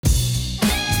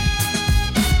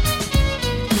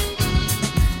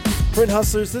Print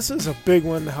Hustlers, this is a big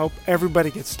one to help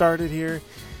everybody get started here.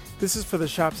 This is for the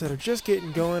shops that are just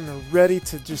getting going or ready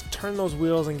to just turn those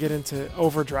wheels and get into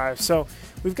overdrive. So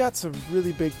we've got some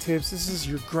really big tips. This is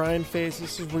your grind phase.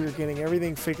 This is where you're getting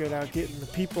everything figured out, getting the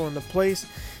people into place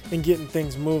and getting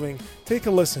things moving. Take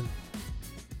a listen.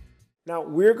 Now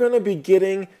we're going to be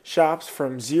getting shops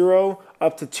from zero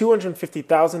up to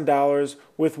 $250,000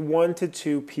 with 1 to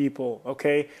 2 people,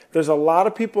 okay? There's a lot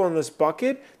of people in this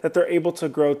bucket that they're able to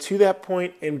grow to that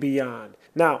point and beyond.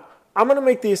 Now, I'm going to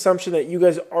make the assumption that you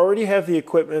guys already have the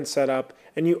equipment set up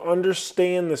and you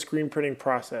understand the screen printing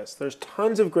process. There's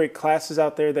tons of great classes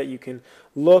out there that you can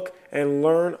look and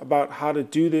learn about how to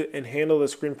do and handle the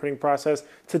screen printing process.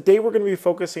 Today we're going to be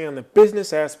focusing on the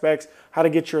business aspects, how to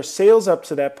get your sales up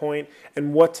to that point,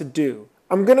 and what to do.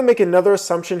 I'm going to make another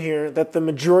assumption here that the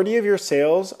majority of your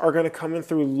sales are going to come in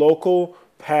through local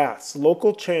paths,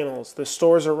 local channels, the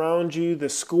stores around you, the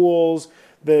schools,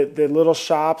 the little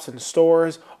shops and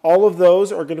stores. All of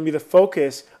those are going to be the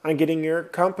focus on getting your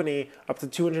company up to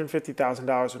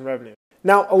 $250,000 in revenue.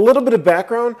 Now, a little bit of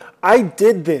background. I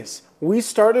did this. We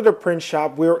started a print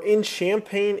shop. We were in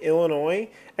Champaign, Illinois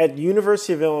at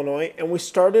University of Illinois, and we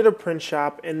started a print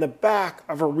shop in the back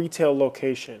of a retail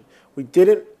location. We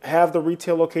didn't have the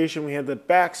retail location. We had the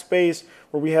back space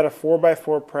where we had a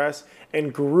 4x4 press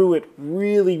and grew it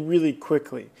really, really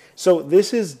quickly. So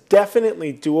this is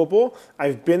definitely doable.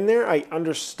 I've been there. I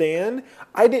understand.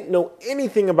 I didn't know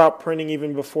anything about printing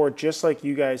even before, just like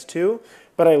you guys too.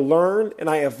 But I learned and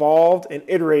I evolved and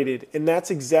iterated. And that's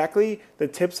exactly the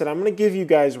tips that I'm going to give you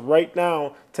guys right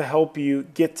now to help you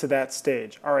get to that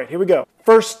stage. All right, here we go.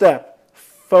 First step,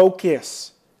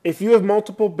 focus. If you have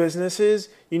multiple businesses,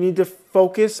 you need to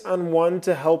focus on one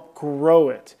to help grow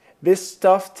it. This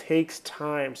stuff takes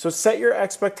time. So set your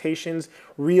expectations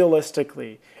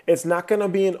realistically. It's not going to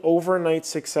be an overnight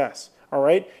success. All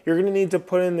right? You're going to need to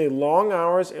put in the long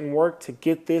hours and work to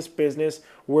get this business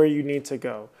where you need to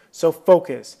go. So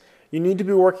focus. You need to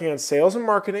be working on sales and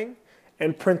marketing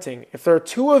and printing. If there are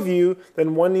 2 of you,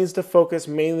 then one needs to focus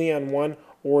mainly on one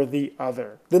or the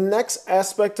other. The next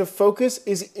aspect of focus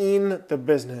is in the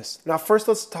business. Now first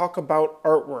let's talk about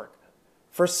artwork.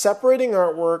 For separating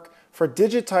artwork, for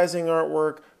digitizing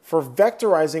artwork, for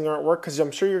vectorizing artwork, because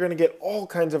I'm sure you're going to get all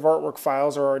kinds of artwork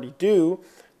files or already do,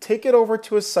 take it over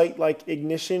to a site like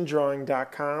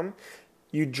ignitiondrawing.com.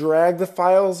 You drag the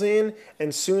files in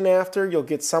and soon after you'll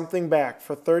get something back.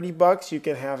 For $30 you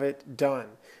can have it done.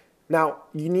 Now,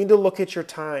 you need to look at your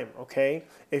time, okay?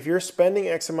 If you're spending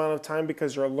X amount of time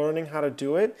because you're learning how to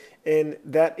do it and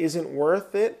that isn't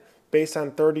worth it based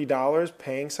on $30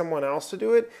 paying someone else to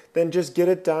do it, then just get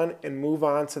it done and move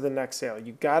on to the next sale.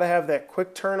 You gotta have that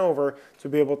quick turnover to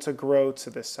be able to grow to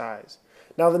this size.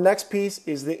 Now, the next piece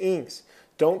is the inks.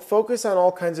 Don't focus on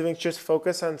all kinds of inks, just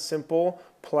focus on simple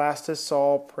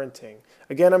Plastisol printing.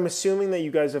 Again, I'm assuming that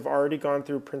you guys have already gone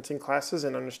through printing classes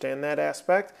and understand that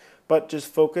aspect, but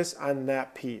just focus on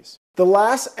that piece. The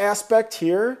last aspect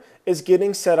here is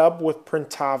getting set up with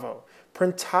Printavo.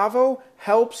 Printavo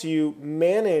helps you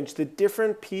manage the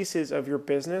different pieces of your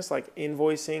business like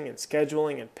invoicing and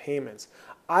scheduling and payments.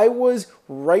 I was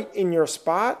right in your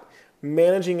spot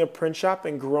managing a print shop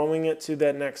and growing it to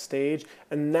that next stage,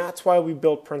 and that's why we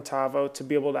built Printavo, to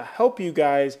be able to help you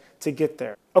guys to get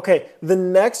there. Okay, the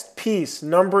next piece,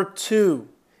 number 2,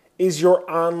 is your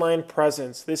online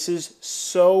presence. This is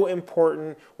so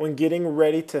important when getting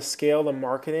ready to scale the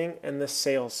marketing and the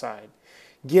sales side.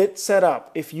 Get set up.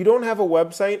 If you don't have a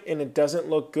website and it doesn't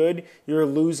look good, you're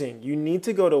losing. You need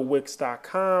to go to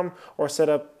Wix.com or set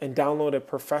up and download a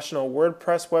professional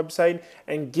WordPress website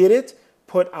and get it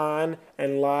put on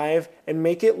and live and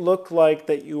make it look like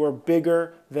that you are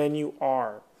bigger than you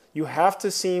are. You have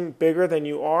to seem bigger than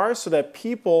you are so that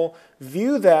people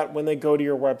view that when they go to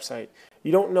your website.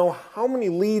 You don't know how many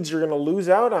leads you're going to lose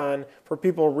out on for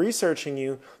people researching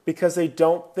you because they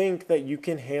don't think that you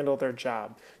can handle their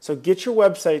job. So get your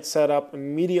website set up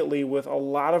immediately with a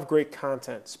lot of great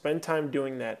content. Spend time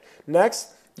doing that. Next,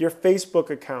 your Facebook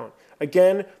account.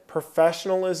 Again,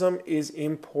 professionalism is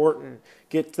important.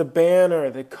 Get the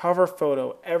banner, the cover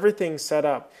photo, everything set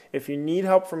up. If you need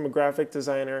help from a graphic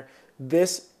designer,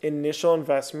 this initial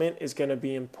investment is going to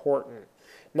be important.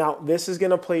 Now, this is going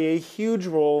to play a huge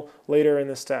role later in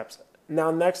the steps.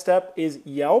 Now, next step is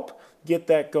Yelp. Get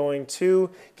that going too.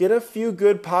 Get a few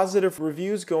good positive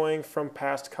reviews going from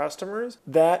past customers.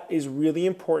 That is really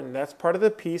important. That's part of the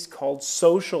piece called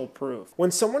social proof. When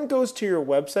someone goes to your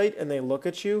website and they look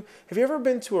at you, have you ever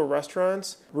been to a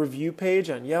restaurant's review page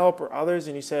on Yelp or others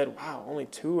and you said, wow, only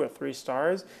 2 or 3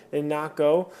 stars, and not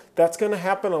go? That's going to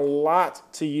happen a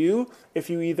lot to you if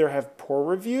you either have poor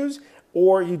reviews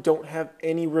or you don't have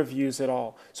any reviews at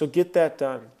all. So get that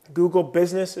done. Google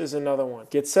Business is another one.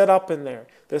 Get set up in there.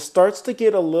 This starts to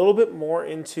get a little bit more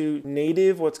into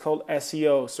native, what's called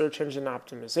SEO, search engine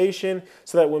optimization,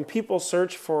 so that when people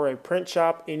search for a print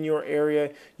shop in your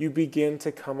area, you begin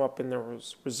to come up in the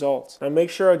results. Now make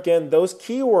sure, again, those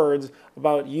keywords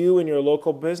about you and your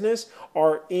local business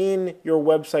are in your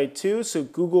website too, so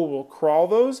Google will crawl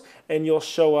those and you'll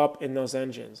show up in those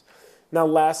engines. Now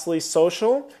lastly,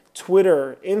 social.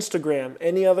 Twitter, Instagram,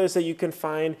 any others that you can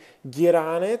find, get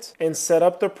on it and set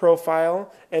up the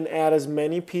profile and add as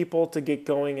many people to get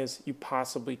going as you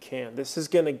possibly can. This is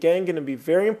going to be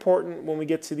very important when we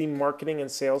get to the marketing and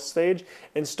sales stage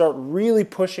and start really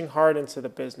pushing hard into the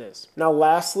business. Now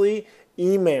lastly,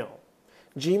 email.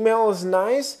 Gmail is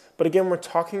nice, but again, we're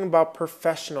talking about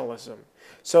professionalism.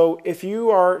 So if you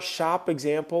are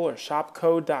ShopExample or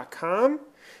shopco.com,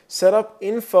 set up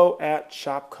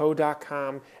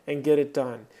info@shopco.com and get it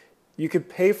done. You could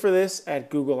pay for this at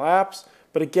Google Apps,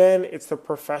 but again, it's the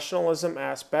professionalism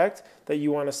aspect that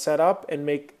you want to set up and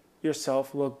make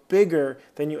yourself look bigger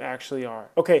than you actually are.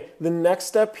 Okay, the next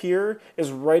step here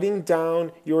is writing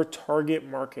down your target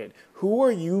market. Who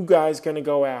are you guys going to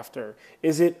go after?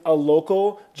 Is it a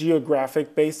local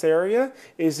geographic based area?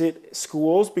 Is it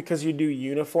schools because you do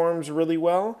uniforms really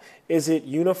well? Is it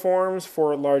uniforms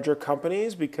for larger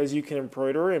companies because you can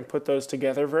embroider and put those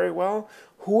together very well?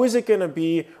 Who is it going to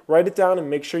be? Write it down and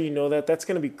make sure you know that. That's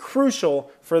going to be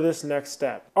crucial for this next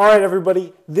step. All right,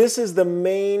 everybody, this is the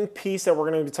main piece that we're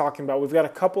going to be talking about. We've got a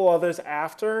couple others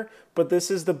after, but this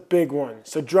is the big one.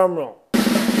 So drum roll.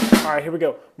 All right, here we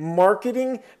go.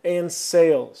 Marketing and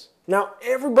sales. Now,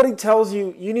 everybody tells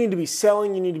you you need to be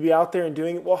selling, you need to be out there and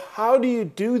doing it. Well, how do you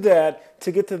do that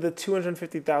to get to the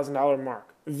 $250,000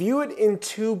 mark? View it in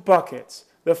two buckets.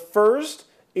 The first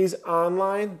is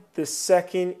online, the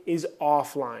second is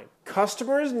offline.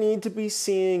 Customers need to be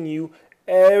seeing you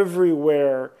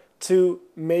everywhere to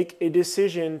make a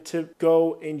decision to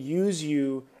go and use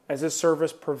you as a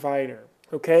service provider.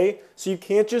 Okay? So you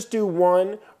can't just do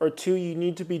one or two, you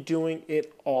need to be doing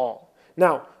it all.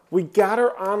 Now, we got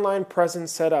our online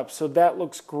presence set up, so that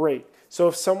looks great. So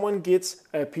if someone gets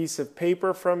a piece of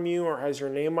paper from you or has your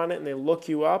name on it and they look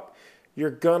you up, you're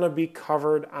gonna be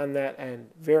covered on that end.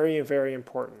 Very, very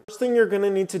important. First thing you're gonna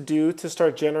need to do to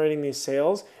start generating these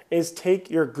sales is take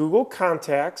your Google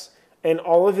contacts and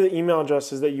all of the email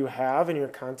addresses that you have in your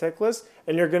contact list,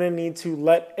 and you're gonna need to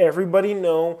let everybody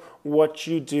know what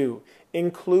you do.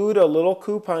 Include a little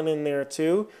coupon in there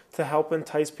too to help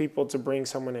entice people to bring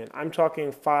someone in. I'm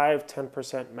talking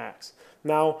 5-10% max.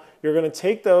 Now, you're going to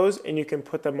take those and you can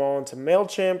put them all into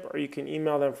MailChimp, or you can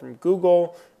email them from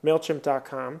Google,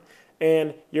 MailChimp.com,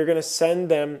 and you're going to send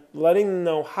them letting them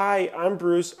know, hi, I'm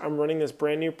Bruce. I'm running this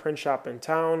brand new print shop in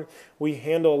town. We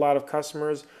handle a lot of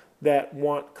customers that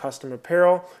want custom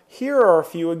apparel. Here are a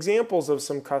few examples of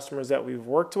some customers that we've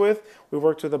worked with. We've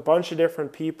worked with a bunch of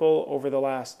different people over the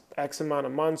last X amount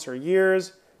of months or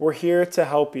years. We're here to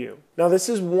help you. Now, this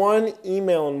is one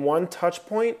email and one touch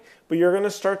point, but you're gonna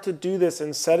start to do this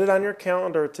and set it on your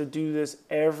calendar to do this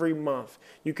every month.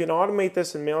 You can automate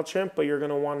this in MailChimp, but you're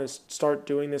gonna wanna start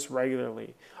doing this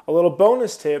regularly. A little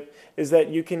bonus tip is that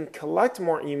you can collect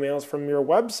more emails from your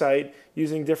website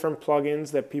using different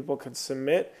plugins that people could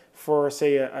submit for,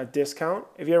 say, a discount.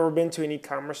 Have you ever been to an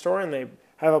e-commerce store and they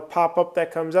have a pop-up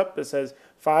that comes up that says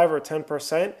 5 or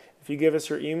 10%? If you give us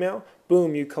your email,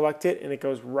 boom, you collect it and it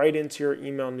goes right into your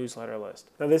email newsletter list.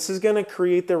 Now, this is going to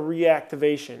create the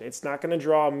reactivation. It's not going to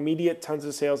draw immediate tons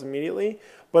of sales immediately,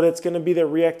 but it's going to be the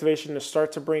reactivation to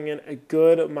start to bring in a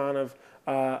good amount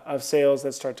of sales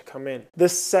that start to come in. The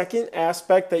second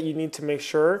aspect that you need to make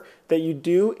sure that you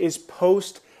do is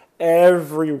post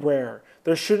everywhere.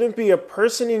 There shouldn't be a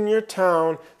person in your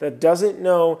town that doesn't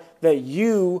know that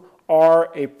you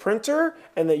are a printer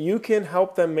and that you can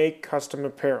help them make custom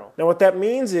apparel. Now, what that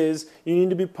means is you need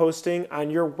to be posting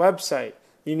on your website.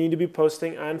 You need to be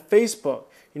posting on Facebook.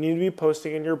 You need to be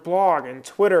posting in your blog and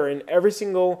Twitter and every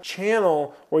single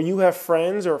channel where you have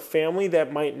friends or family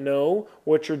that might know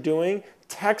what you're doing.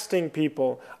 Texting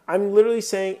people. I'm literally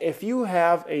saying if you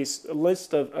have a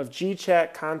list of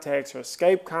GChat contacts or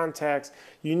Skype contacts,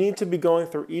 you need to be going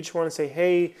through each one and say,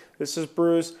 hey, this is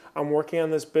Bruce. I'm working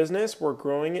on this business. We're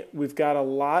growing it. We've got a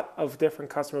lot of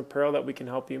different custom apparel that we can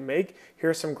help you make.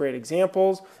 Here's some great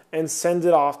examples, and send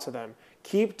it off to them.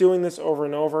 Keep doing this over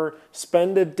and over.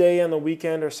 Spend a day on the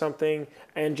weekend or something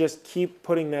and just keep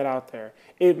putting that out there.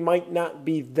 It might not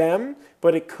be them,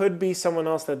 but it could be someone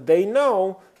else that they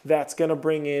know That's going to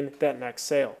bring in that next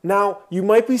sale. Now, you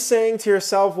might be saying to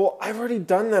yourself, well, I've already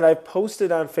done that. I've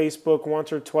posted on Facebook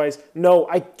once or twice. No,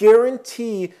 I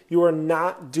guarantee you are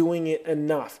not doing it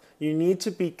enough. You need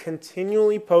to be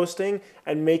continually posting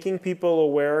and making people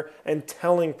aware and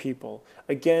telling people.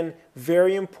 Again,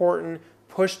 very important.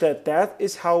 Push that. That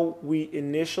is how we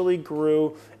initially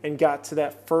grew and got to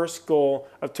that first goal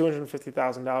of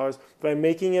 $250,000 by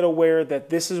making it aware that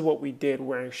this is what we did,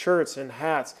 wearing shirts and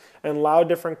hats and loud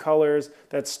different colors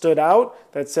that stood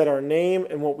out, that said our name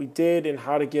and what we did and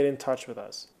how to get in touch with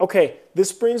us. Okay,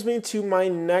 this brings me to my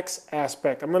next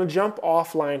aspect. I'm going to jump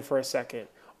offline for a second.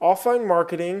 Offline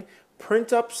marketing.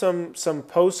 Print up some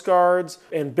postcards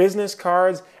and business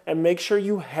cards and make sure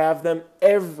you have them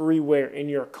everywhere, in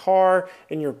your car,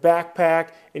 in your backpack,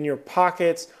 in your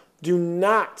pockets. Do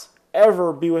not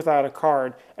ever be without a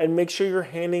card, and make sure you're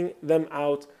handing them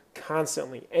out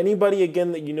constantly. Anybody,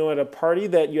 again, that you know at a party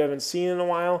that you haven't seen in a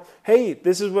while, hey,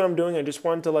 this is what I'm doing. I just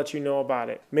wanted to let you know about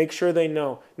it. Make sure they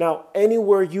know. Now,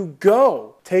 anywhere you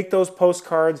go, take those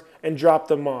postcards and drop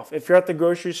them off. If you're at the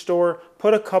grocery store,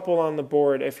 put a couple on the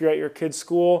board. If you're at your kid's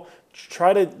school,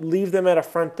 try to leave them at a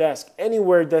front desk,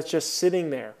 anywhere that's just sitting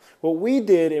there. What we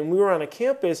did, and we were on a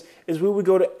campus, is we would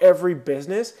go to every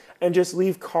business and just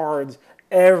leave cards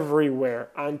everywhere,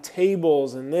 on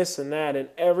tables and this and that, and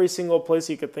every single place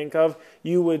you could think of,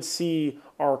 you would see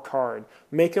our card.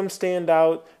 Make them stand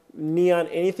out, neon,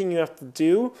 anything you have to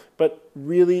do, but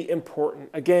really important.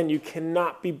 Again, you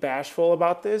cannot be bashful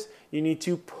about this. You need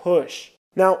to push.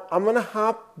 Now, I'm going to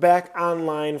hop back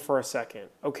online for a second,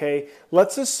 okay?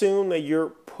 Let's assume that you're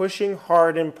pushing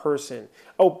hard in person.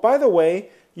 Oh, by the way,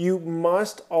 you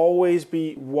must always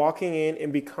be walking in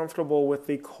and be comfortable with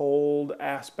the cold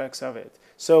aspects of it.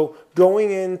 So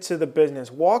going into the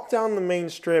business, walk down the main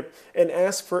strip and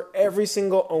ask for every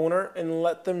single owner and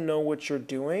let them know what you're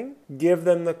doing. Give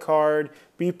them the card,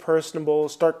 be personable,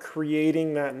 start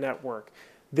creating that network.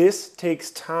 This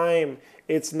takes time.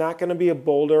 It's not going to be a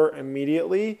boulder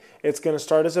immediately. It's going to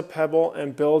start as a pebble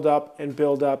and build up and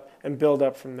build up and build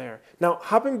up from there. Now,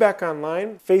 hopping back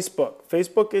online, Facebook.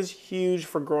 Facebook is huge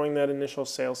for growing that initial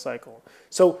sales cycle.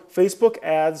 So Facebook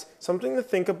ads, something to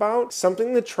think about,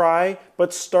 something to try,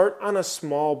 but start on a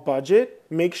small budget.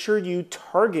 Make sure you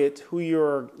target who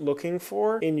you're looking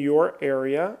for in your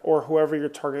area or whoever your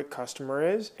target customer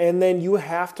is. And then you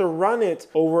have to run it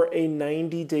over a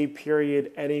 90-day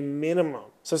period at a minimum.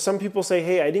 So some people say,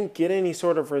 hey, I didn't get any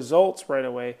sort of results right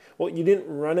away. Well, you didn't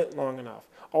run it long enough.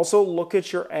 Also, look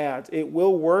at your ads. It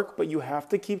will work, but you have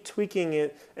to keep tweaking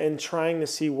it and trying to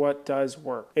see what does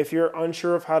work. If you're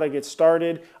unsure of how to get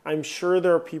started, I'm sure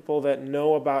there are people that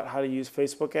know about how to use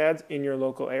Facebook ads in your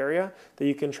local area that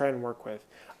you can try and work with.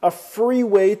 A free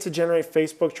way to generate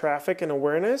Facebook traffic and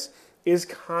awareness is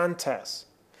contests.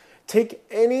 Take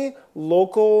any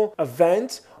local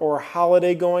event or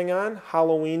holiday going on,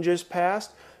 Halloween just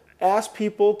passed, ask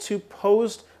people to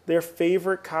post their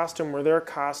favorite costume or their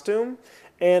costume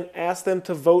and ask them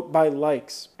to vote by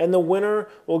likes. And the winner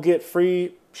will get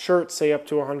free shirts, say up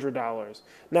to $100.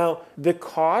 Now, the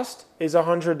cost is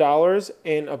 $100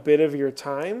 and a bit of your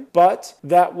time, but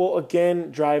that will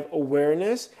again drive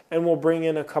awareness and will bring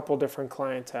in a couple different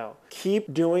clientele.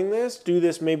 Keep doing this, do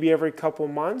this maybe every couple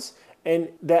months, and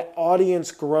that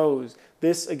audience grows.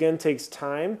 This again takes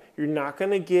time. You're not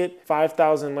gonna get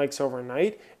 5,000 likes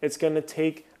overnight. It's gonna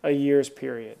take a year's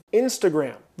period.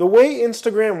 Instagram. The way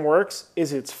Instagram works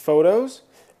is it's photos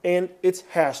and it's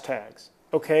hashtags,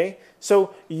 okay?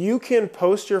 So you can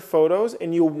post your photos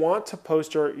and you want to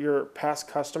post your past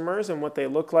customers and what they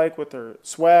look like with their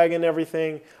swag and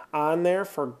everything on there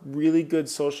for really good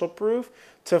social proof.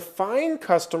 To find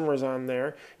customers on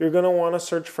there, you're going to want to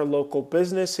search for local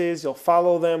businesses. You'll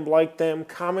follow them, like them,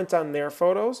 comment on their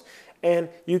photos. And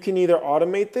you can either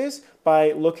automate this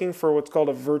by looking for what's called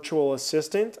a virtual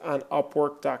assistant on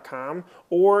Upwork.com,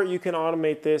 or you can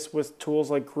automate this with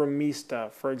tools like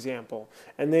Gramista, for example,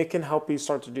 and they can help you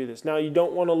start to do this. Now, you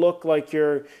don't want to look like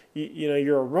you're a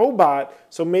robot,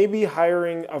 so maybe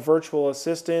hiring a virtual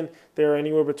assistant, they're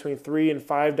anywhere between $3 and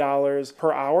 $5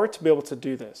 per hour to be able to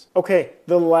do this. Okay,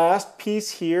 the last piece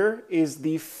here is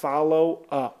the follow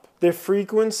up. The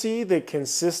frequency, the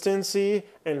consistency,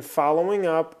 and following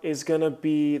up is going to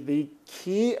be the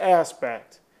key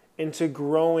aspect into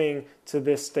growing to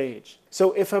this stage.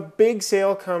 So if a big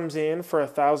sale comes in for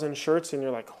 1,000 shirts and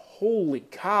you're like, holy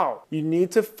cow, you need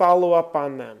to follow up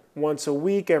on them once a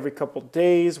week, every couple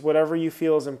days, whatever you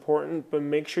feel is important, but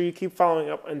make sure you keep following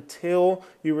up until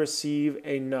you receive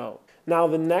a no. Now,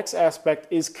 the next aspect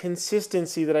is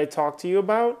consistency that I talked to you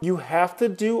about. You have to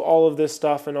do all of this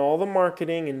stuff and all the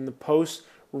marketing and the posts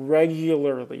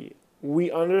regularly.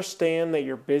 We understand that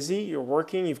you're busy, you're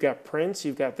working, you've got prints,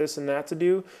 you've got this and that to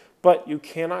do, but you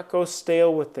cannot go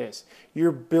stale with this.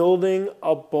 You're building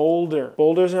a boulder.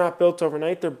 Boulders are not built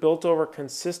overnight, they're built over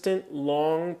consistent,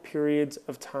 long periods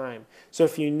of time. So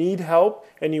if you need help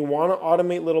and you want to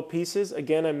automate little pieces,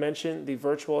 again, I mentioned the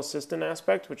virtual assistant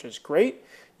aspect, which is great.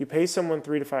 You pay someone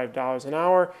 $3 to $5 an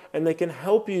hour, and they can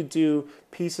help you do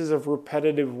pieces of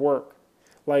repetitive work,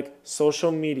 like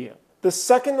social media. The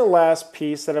second to last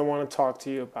piece that I want to talk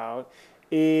to you about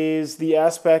is the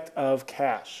aspect of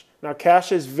cash. Now,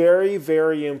 cash is very,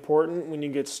 very important when you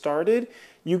get started.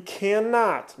 You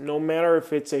cannot, no matter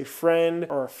if it's a friend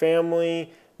or a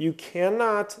family, you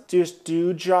cannot just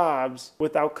do jobs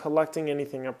without collecting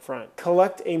anything up front.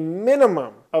 Collect a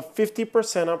minimum of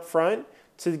 50% up front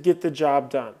to get the job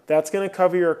done. That's going to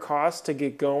cover your costs to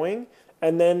get going,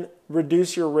 and then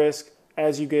reduce your risk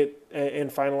as you get and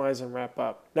finalize and wrap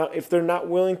up. Now, if they're not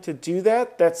willing to do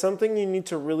that, that's something you need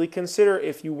to really consider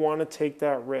if you want to take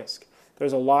that risk.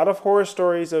 There's a lot of horror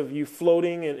stories of you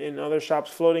floating in other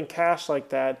shops, floating cash like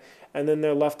that, and then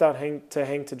they're left out hang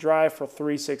to dry for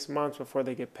 3-6 months before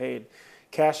they get paid.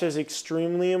 Cash is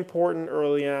extremely important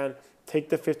early on. Take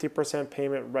the 50%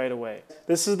 payment right away.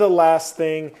 This is the last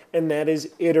thing, and that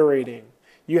is iterating.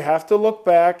 You have to look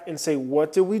back and say,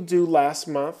 what did we do last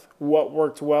month? What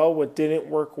worked well? What didn't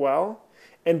work well?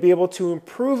 And be able to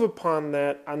improve upon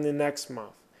that on the next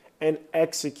month and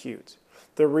execute.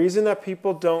 The reason that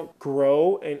people don't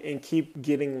grow and keep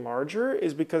getting larger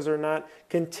is because they're not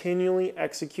continually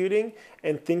executing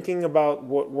and thinking about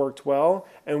what worked well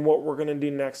and what we're going to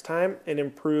do next time and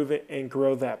improve it and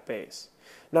grow that base.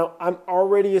 Now, I'm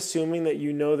already assuming that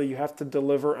you know that you have to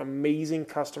deliver amazing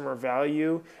customer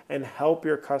value and help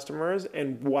your customers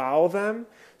and wow them.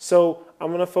 So I'm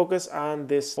going to focus on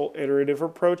this whole iterative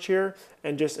approach here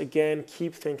and just, again,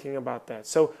 keep thinking about that.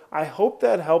 So I hope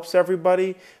that helps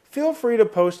everybody. Feel free to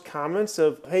post comments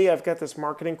of, hey, I've got this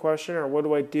marketing question, or what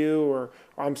do I do, or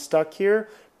I'm stuck here.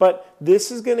 But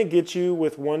this is going to get you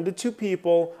with 1 to 2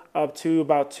 people up to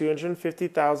about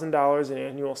 $250,000 in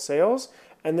annual sales.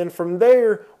 And then from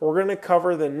there, we're going to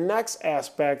cover the next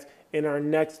aspect in our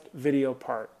next video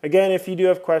part. Again, if you do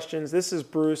have questions, this is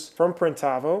Bruce from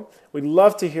Printavo. We'd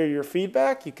love to hear your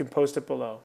feedback. You can post it below.